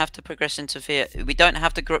don't Yeah. have to progress into we don't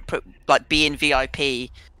have to like be in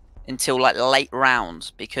VIP until like late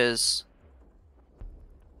rounds because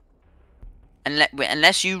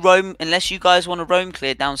unless you guys want to roam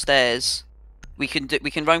clear downstairs, we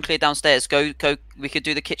can roam clear downstairs. Go. We could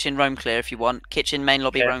do the kitchen roam clear if you want. Kitchen main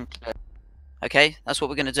lobby Okay. roam clear. Okay, that's what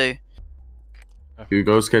we're gonna do. Who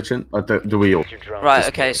goes kitchen? Do we all? Your drone Right. is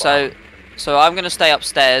Okay. near the So I'm gonna stay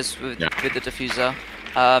upstairs with Yeah. the diffuser,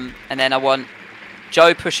 and then I want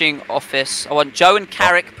Joe pushing office. I want Joe and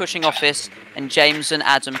Carrick pushing office, and James and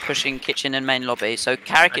Adam pushing kitchen and main lobby. So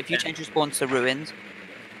Carrick, if you Okay. change your spawn to ruins,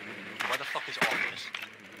 Where the fuck is office?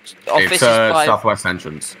 office It's is by southwest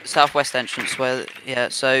entrance. southwest entrance. Where you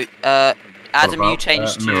about,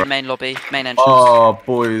 change to mirror? main lobby, main entrance, Oh,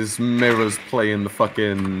 boys, Mirror's playing the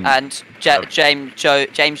fucking. and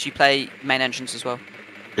James, you play main entrance as well.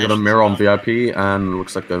 They got a mirror on VIP, and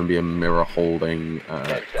looks like going to be a mirror holding. 10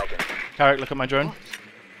 seconds. Carrick, look at my drone.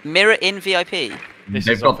 Mirror in VIP, This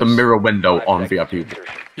They've is got the office. mirror window 5 on seconds VIP. to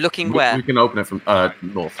insertion. looking We where? can open it from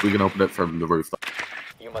north. We can open it from the roof.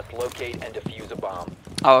 You must locate and defuse a bomb.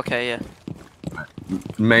 Oh, okay, yeah.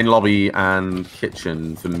 Main lobby and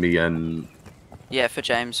kitchen for me and. Yeah, for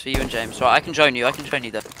James, for you and James. Right, I can join you. I can join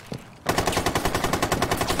you there.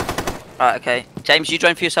 Right, okay. James, you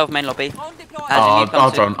join for yourself, main lobby.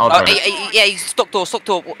 I'll join, I'll join. Yeah, he's stock door, stock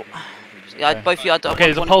door. Yeah, both of you. Okay,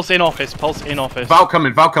 there's a pulse in office. Pulse in office. Val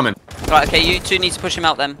coming, Val coming. Right, okay, you two need to push him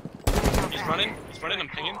out then. He's running and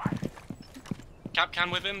pinging. Cap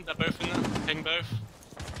can with him, they're both in there. Ping both.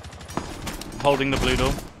 Holding the blue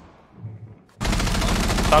door.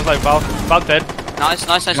 Sounds like Val dead. Nice.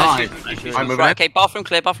 Nice. I'm moving Right, in. okay, bathroom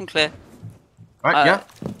clear. Right, yeah.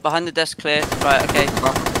 Behind the desk clear. Right, okay.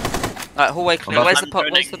 Right, hallway clear. I'm Where's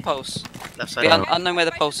joining. the pulse? Left We side. unknown where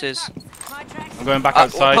the pulse is. I'm going back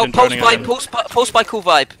outside and Pulse droning by again. pulse by cool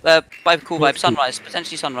vibe. By cool vibe. Cool. Sunrise,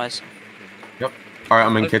 potentially sunrise. Yep. Alright,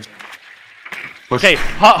 I'm in kitchen. Push. Okay,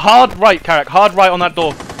 hard right, Carrick. Hard right on that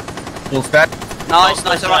door. Full stat. Nice.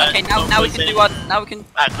 Pulse Alright, by- okay. Now we pulse can in. do one. Now we can.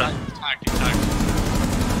 Back. Tagged.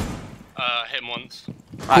 Hit him once.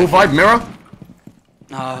 Full vibe, mirror.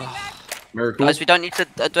 Oh. Mirror cool. Guys, we don't need to.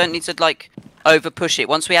 Don't need to like over push it.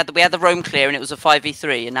 Once we had the roam clear and it was a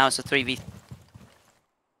 5v3 and now it's a 3v.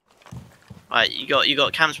 Right, you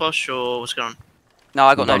got cams wash or what's going on? No,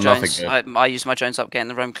 I got no Nothing drones. good. I used my drones up getting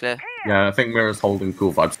the roam clear. Yeah, I think mirror's holding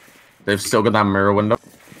cool vibes. They've still got that mirror window.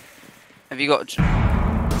 Have you got?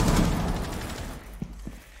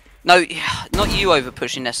 No, not you over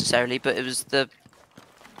pushing necessarily, but it was the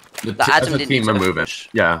The Adam as a didn't team need to are moving. overpush.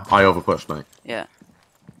 Yeah, I overpushed, mate. yeah.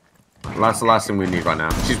 That's the last thing we need right now.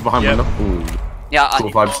 She's behind Yep. window. Ooh. Yeah,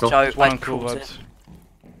 Cool vibe still. Joe, One I on cool called it.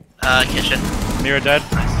 vibes. Kitchen. Mirror dead.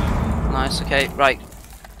 Nice, okay, right.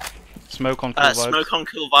 Smoke on cool vibes. Smoke on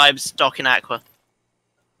cool vibes. Doc in aqua.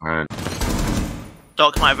 Alright.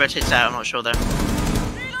 Doc might rotate out. I'm not sure though.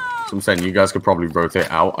 So I'm saying you guys could probably rotate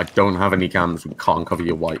out. I don't have any cams. We can't cover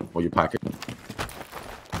your white or your packet.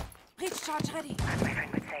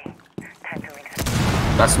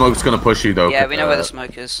 That smoke's gonna push you though. Yeah, we know where the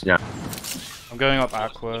smoke is. Yeah. I'm going up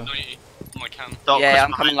aqua. 90 on my can. Doc Yeah, was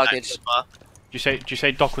I'm coming behind luggage. that bar. Did you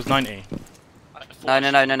say Doc was 90?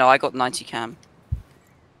 No. I got 90 cam.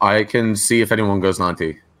 I can see if anyone goes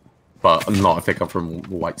 90, but not if they come from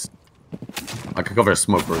whites. I could cover a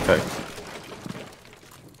smoke rotate.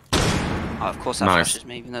 Oh, of course that Nice. flashes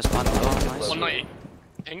me, even though it's behind the door. Nice. 190.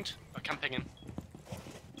 Pinged. I can't ping him.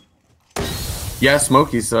 Yeah, smoke.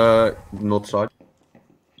 He's north side.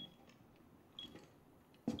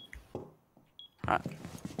 Right.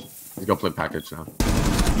 He's got flip package now.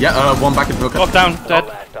 Yeah, one back in the Lock down, dead.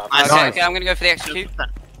 Last op. Nice. Okay, okay, I'm gonna go for the execute.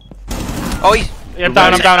 Oh, he's... Yeah, I'm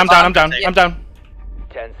down, I'm down, I'm down, I'm down, I'm down.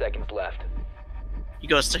 10 seconds left. You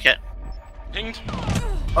gotta stick it. Pinged.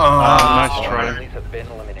 Oh, nice All try. friendlies have been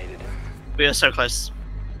eliminated. We are so close.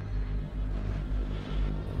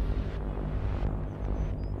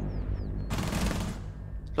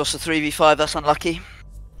 Lost a 3v5, that's unlucky.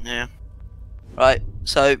 Yeah. Right,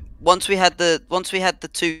 so once we had the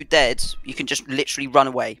two dead, you can just literally run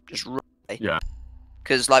away. Just run away. Yeah.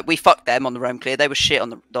 Because like we fucked them on the roam clear, they were shit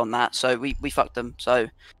on that, so we fucked them. So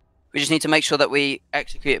we just need to make sure that we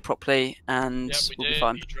execute it properly, and Yeah, we we'll did. be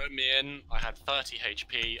fine. He drove me in. I had 30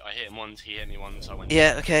 HP. I hit him once. He hit me once. I went.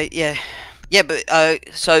 Yeah, okay, yeah, yeah. But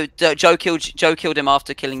so Joe killed him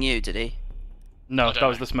after killing you, did he? No, I don't that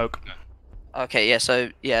was know. the smoke. Okay, yeah.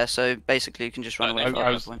 So basically you can just run away. from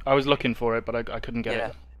that point. I was looking for it, but I couldn't get Yeah.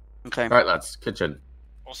 it. Okay. Alright, lads. Kitchen.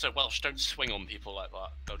 Also, Welsh, don't swing on people like that.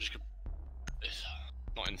 They'll just. It's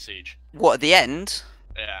not in siege. What at the end?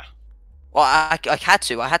 Yeah. Well, I had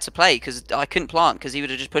to play because I couldn't plant because he would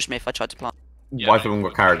have just pushed me if I tried to plant. Yeah, Wife no. of him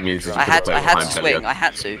got carried means I had to swing. I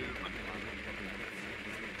had to.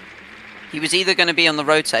 He was either going to be on the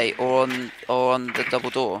rotate or on the double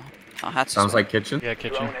door. I had to. Sounds swing. like kitchen. Yeah,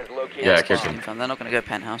 kitchen. Drone has located Yeah, a kitchen. bomb. Fam, they're not going to go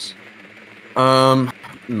penthouse.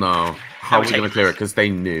 No. How are we take gonna clear it? Because they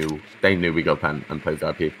knew we got pen and played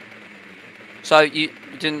VIP. So you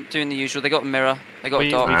didn't doing the usual. They got a mirror. They got a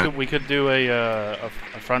dot. We could do a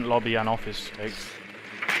front lobby and office take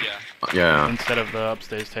Yeah. Yeah. instead of the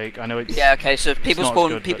upstairs take. I know it's Yeah. Okay. So people not as spawn.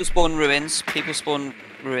 good, People but- spawn ruins. People spawn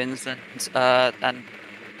ruins and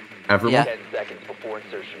Everyone. Yeah. 10 seconds before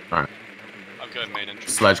insertion. I'm going main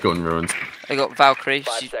entrance. Sledge going ruins. they got Valkyrie.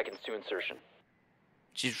 5 seconds to insertion.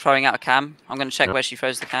 She's throwing out a cam. I'm going to check Yep. where she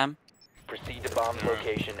throws the cam. Proceed to bomb's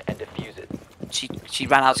location and defuse it. She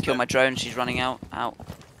ran out to kill my drone. She's running out.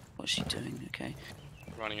 What's she doing? Okay.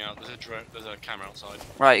 Running out. There's a drone. There's a camera outside.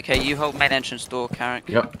 Right. Okay. You hold main entrance door, Carrick.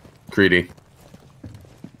 Yep. Greedy.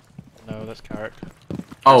 no, that's Carrick.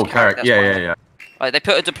 Oh, Carrick, Carrick. that's Yeah, fine. yeah. Right. They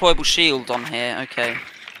put a deployable shield on here. Okay.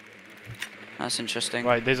 That's interesting.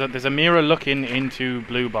 Right, there's a mirror looking into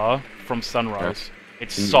Blue Bar from Sunrise.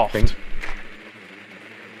 It's Can you soft. ping?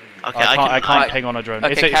 Okay, I can't Right. ping on a drone.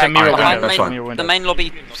 Okay, It's a Carrick, mirror behind window. that's It's a fine. mirror the window. main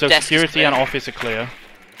lobby. So desk is security clear. and office are clear.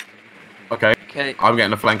 Okay. Okay. I'm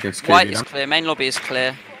getting a flanking White security is now. clear. Main lobby is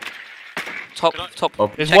clear. Top.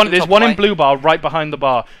 Oh. There's checking one top in white. Blue Bar right behind the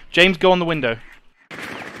bar. James, go on the window.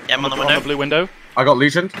 Yeah, I'm on the On the window. blue window. I got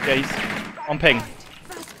Legion. Yeah, he's on ping.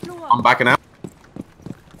 I'm backing out.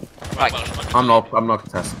 Right. Welsh, I'm not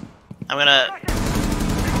contesting. I'm gonna.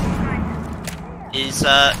 He's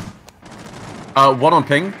One on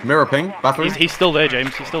ping. Mirror ping. Bathroom. He's still there,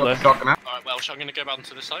 James. He's still there. Shotgun out. Alright, Welsh, I'm gonna go back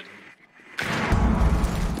to this side.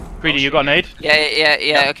 Greedy, you got an aid?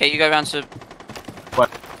 Yeah. Okay, you go around to.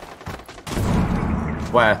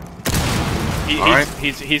 Where? Alright.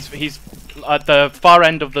 He's at the far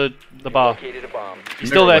end of the bar. Located a bomb. He's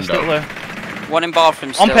still there, Mirror still window. there. One in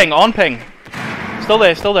bathroom. Still. On ping. Still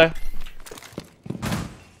there, still there.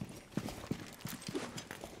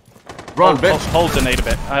 Run, Hold, bitch. hold the nade a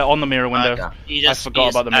bit. On the mirror window. Yeah. he I just. forgot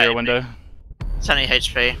about the mirror window. 20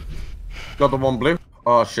 HP. Got the one blue.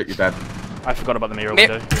 Oh shit, you're dead. I forgot about the mirror Mir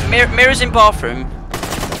window. mirrors in bathroom.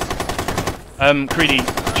 Greedy,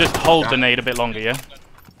 just hold the nade a bit longer, yeah?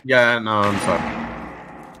 Yeah, no, I'm sorry.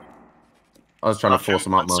 I was trying to Bathroom, force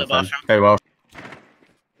him out my what's the friend. bathroom? Okay, well.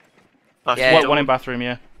 Yeah. One in bathroom,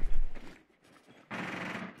 yeah.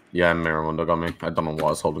 Yeah, mirror window got me. I don't know why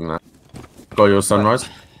I was holding that. Got your sunrise.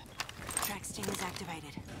 Track sting is activated.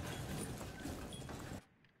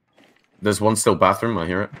 There's one still bathroom. I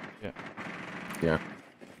hear it. Yeah. Yeah.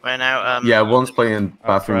 Right now, Yeah, one's playing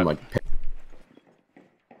bathroom right. like.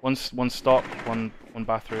 One stock, one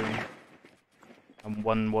bathroom, and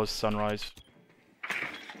one was Sunrise.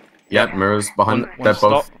 Yeah, mirrors behind. One They're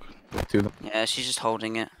stock. both. Two of them. Yeah, she's just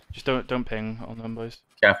holding it. Just don't ping on them, boys.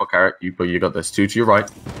 Careful, Carrot. You got this. Two to your right.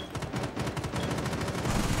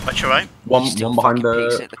 what's your right? One Still behind fucking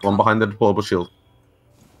peeks the at the one car. behind the deployable shield.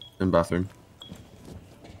 In bathroom.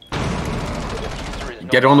 The diffuser is no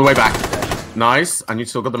Get her on the way longer back. in possession. Nice, and you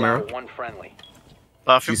still got the Down mirror. to one friendly.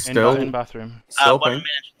 Bathroom. She's In, still in bathroom. still One ping.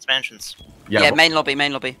 main entrance. Yeah, Yeah, but main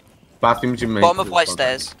lobby. bathroom's your main. Bottom of white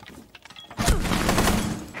stairs.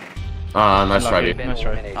 Ah, nice try, Lucky. dude. Been Nice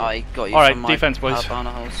try. eliminated. Oh, he got you. Alright, from my defense, boys.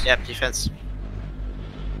 Havana holes. Yep, defense.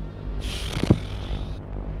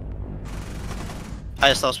 I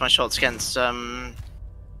just lost my shots against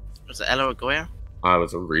was it Ella or Goya? I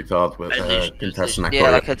was a retard with contestant. Yeah,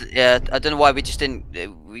 like I don't know why we just didn't.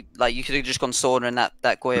 Like you could have just gone sauna and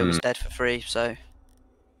that Goya was dead for free. So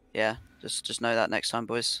yeah, just know that next time,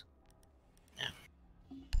 boys.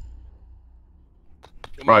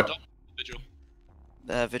 Right. Vigil.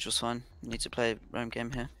 Vigil's fine. Need to play roam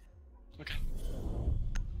game here. Okay.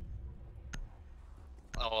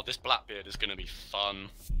 Oh, this Blackbeard is gonna be fun.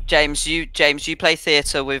 James, you play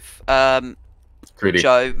theatre with Creedy.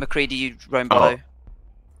 Joe. McCready, you roam below.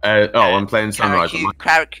 I'm playing Sunrise. Okay.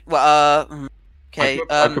 I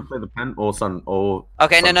could play the pen or Sun or.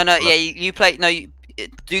 Okay, Sun. no. Yeah, you play. No, you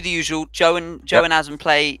do the usual. Joe and Adam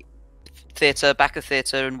play theatre, back of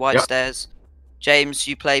theatre, and White Stairs. James,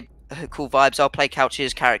 you play Cool Vibes. I'll play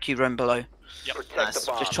Couches. Carrick, you roam below. Yep. Nice.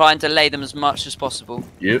 Just try and delay them as much as possible.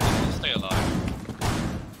 Yep. Stay alive.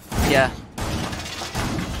 Yeah.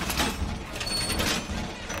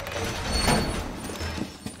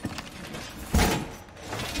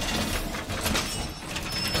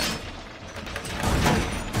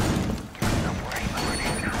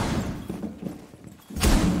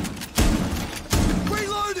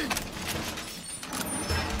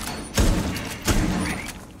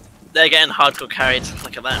 They're getting hardcore carried.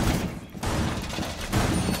 Look at that.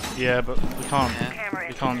 Yeah, but we can't.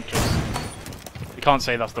 We can't just. We can't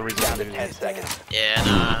say that's the reason to do 10 this. seconds. Yeah,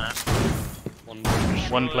 no.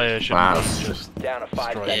 One player shouldn't just Down to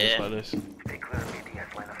 5 destroy seconds. this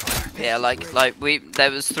like this. Yeah, like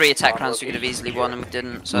there was 3 attack rounds we could have easily won and we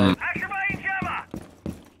didn't. So.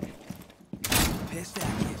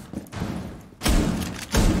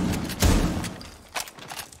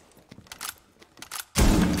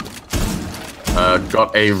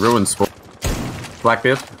 Got a ruin spot.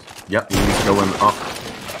 Blackbeard. Yep, he's going up.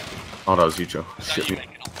 Oh, that was you, Joe. Shit.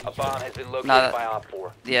 A bomb has been located No, by Op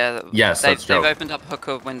 4. Yeah. Yes, that's they've Joe. opened up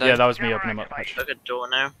hooker window. Yeah, that was me opening them up. Look at door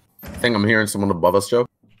now. I think I'm hearing someone above us, Joe.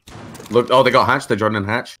 Look, oh, they got hatch. They're joining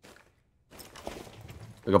hatch.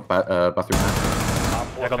 They got bathroom hatch. Op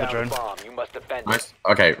 4 I got the found a drone. bomb. You must defend it. Nice.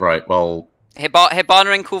 Okay, right. Well,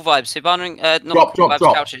 Hibana and Cool Vibes. Hibana and not Drop, Cool drop, Vibes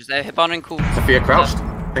drop. Couches. They're Hibana and Cool. Sophia crouched.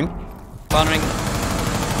 Think. Hibana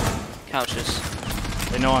and Couches.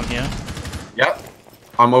 They know I'm here. Yep.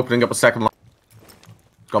 I'm opening up a second line.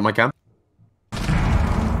 Got my cam.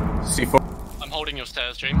 C4. I'm holding your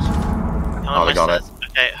stairs, James. Come on, Oh, they my got it. stairs.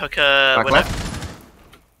 Okay, hooker. Back Window. left.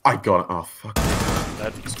 I got it. Oh, fuck.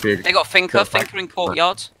 Dead. It's big. They got Finker. Cut back. Finker in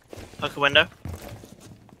courtyard. Hooker window.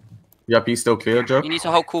 Yep, he's still clear, Joe. You need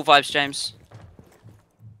to hold Cool Vibes, James.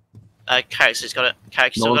 Carrick's has got it.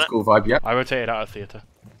 Carrick's No still one's got it. cool vibe yet. I rotated out of theatre.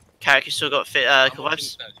 Carrick, you still got fit. I'm Cool watching vibes.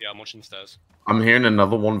 stairs. Yeah, I'm watching stairs. I'm hearing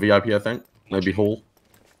another one VIP, I think. Maybe Hall.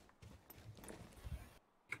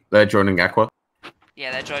 They're joining Aqua.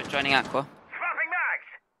 Yeah, they're joining Aqua.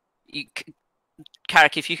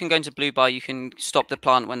 Carrick, if you can go into blue bar, you can stop the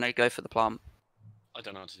plant when they go for the plant. I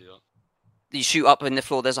don't know how to do that. You shoot up in the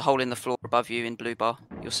floor. There's a hole in the floor above you in blue bar.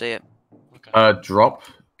 You'll see it. Okay. Drop.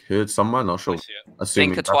 Heard somewhere, not I sure. see it.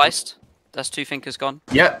 Assuming Finker that- twice. That's 2 Finkers gone.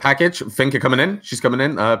 Yeah, package. Finker coming in. She's coming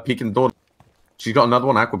in. Peeking door. She's got another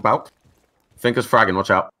one. Aqua bout. Finker's fragging. Watch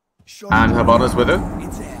out. And Havana's with her.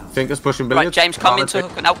 Finker's pushing billiards. Right, James, come Havana's into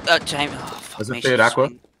hooker. No, James. Oh, fuck There's a me, third she's Aqua.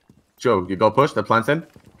 swinging. Joe, you got push. They're planting.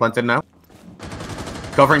 Planting now.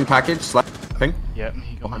 Covering package. Thing. Yeah,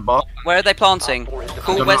 he got Behind me. bar. Where are they planting? Op 4 is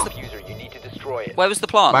Cool. the Where's bomb the? diffuser. You need to destroy it. Where was the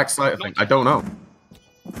plant? Backside, I think. I don't know.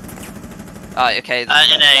 Okay. In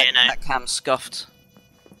A. That cam's scuffed.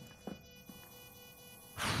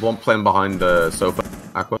 One playing behind the sofa.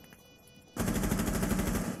 Aqua.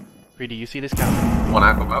 Greedy, you see this cam? One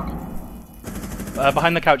Aqua back.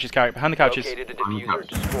 Behind the couches, Carrick. Behind the couches. Located a On the diffuser. couch.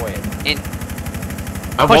 Destroy it.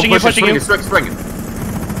 In. Pushing you, pushing you. Swinging.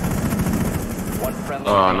 One friendly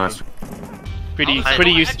Oh, remaining. nice. Greedy, I-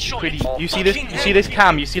 Greedy, Headshot Greedy, him. you see this? You see this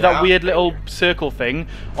cam? You see Yeah. that weird little circle thing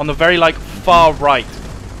on the very like far right?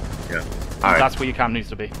 Yeah. Alright. That's where your cam needs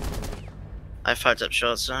to be. I fucked up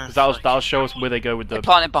shots. 'Cause that'll show us where they go with They're the.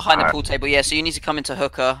 planted behind the Alright. pool table. Yeah. So you need to come into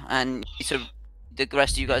hooker, and you need to, the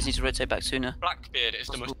rest of you guys need to rotate back sooner. Blackbeard is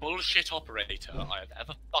the most bullshit operator I have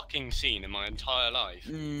ever fucking seen in my entire life.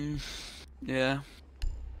 Yeah.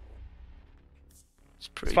 It's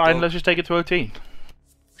pretty. It's fine. dog. Let's just take it to OT.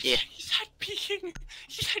 Yeah. He's head peeking,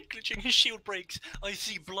 he's head glitching, his shield breaks, I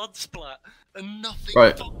see blood splat, and nothing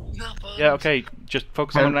Right. fucking happens. Yeah. Okay. Just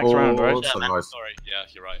focus on the next round, right? Yeah, man. Sunrise. Sorry, yeah,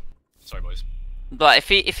 you're right. Sorry, boys. But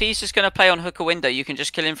if he's just gonna play on hooker window, you can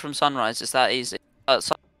just kill him from sunrise. It's that easy.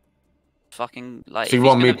 Fucking like. So you if he's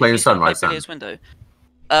want me gonna- playing if he's gonna play Sunrise then? Billiards window.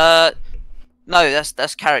 No,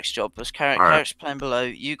 that's Carrick's job. That's Alright. Carrick's playing below.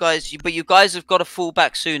 You guys, but you guys have got to fall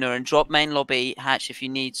back sooner and drop main lobby hatch if you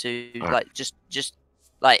need to. Alright. Like just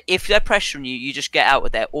like if they're pressuring you, you just get out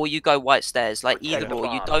with there, or you go white stairs. Like either Protect the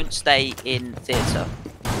or, you bomb. don't stay in theatre.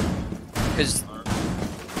 Because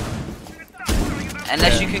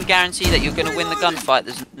unless you can guarantee that you're going to win the gunfight,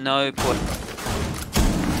 there's no point.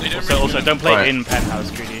 They don't So really also, know. don't play Right. in penthouse,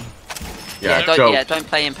 Greedy. Yeah, Don't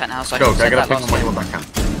play in penthouse. I Go, can can I said get a that ping last on what you game. want back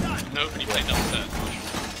camp? Nobody played downstairs.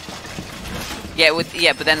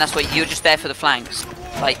 Yeah, but then that's why you're just there for the flanks.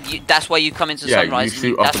 Like that's why you come into Yeah, you sunrise.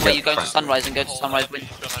 shoot up That's and why get you go into flanks. sunrise and go to sunrise when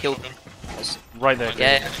kill. Right there. Greedy.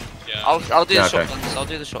 Yeah, Yeah. I'll do Yeah, the okay. shotguns. I'll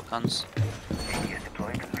do the shotguns.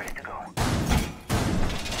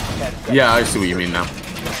 Yeah, I see what you mean now.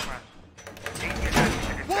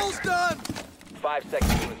 5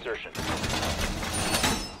 seconds to insertion.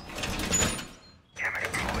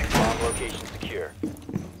 Bomb location secure.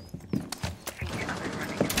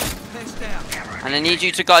 And I need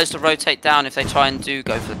you guys to rotate down if they try and do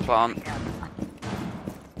go for the plant.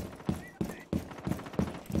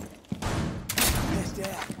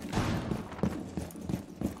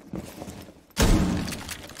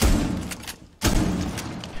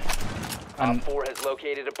 Op 4 has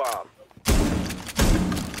located a bomb.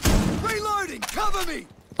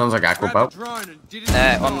 Sounds like aqua belt.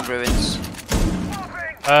 On the ruins.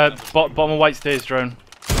 Bottom of white stairs drone.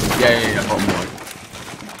 Yeah. Bottom right.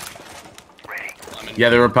 I'm in. Yeah,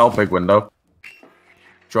 they repel big window.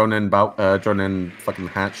 Drone in fucking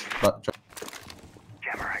hatch.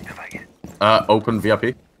 Open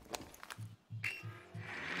VIP.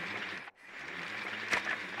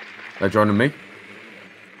 They're droning me.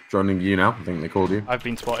 Droning you now. I think they called you. I've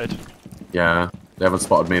been spotted. Yeah, they haven't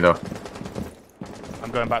spotted me though. I'm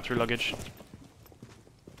going back through luggage.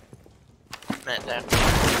 Minute down.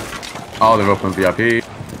 Oh, they're open VIP.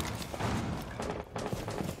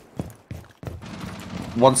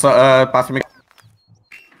 Once bathroom.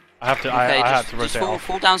 I have to. Okay, I have to just rotate fall, off.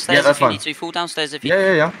 fall downstairs Yeah, that's if you fine. need to. Fall downstairs if you.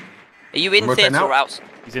 Yeah. Are you in Rotate theatre or out? out?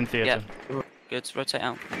 He's in theatre. Good. Rotate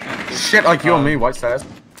out. Shit, like you and me, white stairs.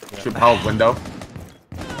 Should power window.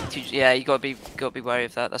 Yeah, you gotta be wary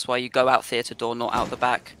of that. That's why you go out theatre door, not out the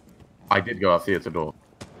back. I did go out theatre door.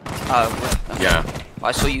 Oh, okay. Yeah.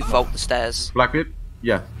 I saw you vault the stairs. Blackbeard?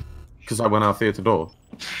 Yeah. Because I went out theatre door.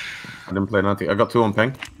 I didn't play nothing. I got 2 on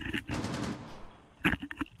ping.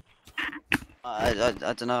 I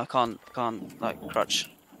don't know. I can't like crutch.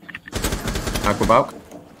 Aquabalk.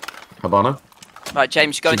 Habana. Right,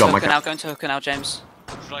 James, go You into got my hooker cam. now. Go into hooker now, James.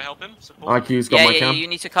 Should I help him? Support? IQ's got Yeah, my yeah, cam. you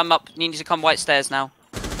need to come up. You need to come white stairs now.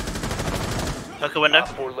 Hooker window. Op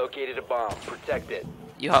 4 located a bomb. Protect it.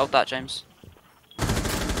 You hold that, James.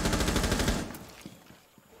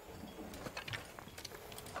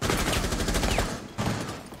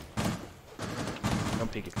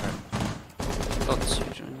 Don't peek it, Craig. Got the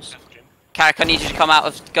sutures. Carrick, I need you to come out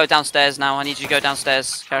of. Go downstairs now. I need you to go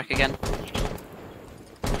downstairs, Carrick, again.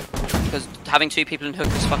 Because having 2 people in hook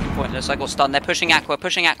is fucking pointless. I got stunned. They're pushing aqua.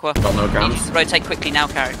 Pushing aqua. Got no You need cams. to rotate quickly now,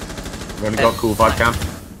 Carrick. We only got cool 5 cam.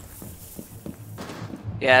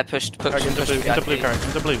 Yeah, pushed. Craig, into blue. Into blue, Craig.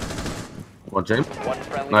 Into blue. What, James? One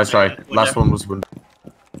friendly Nice try. remaining. Last one was window.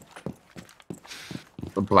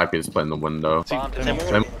 The Blackbeard's playing the window. Bomb Same.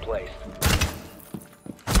 diffuser in place.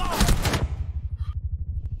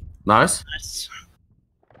 Nice. Nice.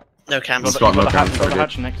 No cams. He's got no the hatch, cams. got the already.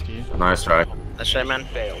 hatch next to you. Nice try. That's shame, man.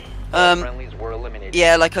 Failed. All Um, friendlies were eliminated.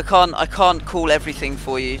 Yeah, like I can't call everything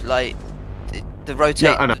for you. Like the rotate.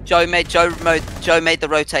 Yeah, I know. Joe made the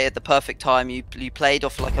rotate at the perfect time. You played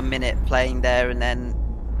off like a minute playing there, and then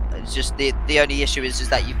it's just the only issue is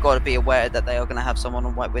that you've got to be aware that they are going to have someone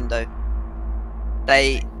on white window.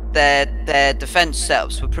 Their defense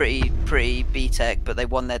setups were pretty B-tech, but they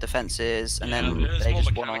won their defenses, and then it's they more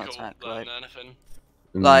just won on mechanical attack. than Right? anything.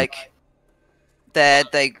 Like they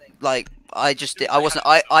like I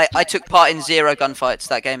took part in 0 gunfights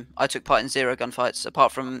that game. I took part in 0 gunfights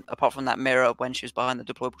apart from that mirror when she was behind the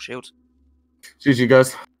deployable shield. GG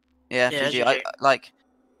guys. Yeah, Yeah, GG. GG.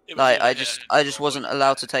 It was I just wasn't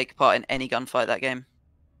allowed to take part in any gunfight that game.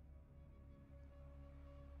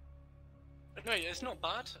 No, it's not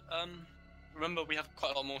bad. Remember, we have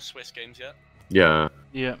quite a lot more Swiss games yet. Yeah.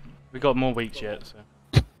 Yeah, we got more weeks yet.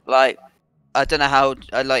 So Like I don't know how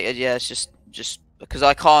I like it. Yeah, it's just because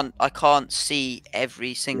I can't see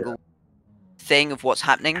every single thing of what's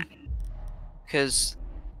happening because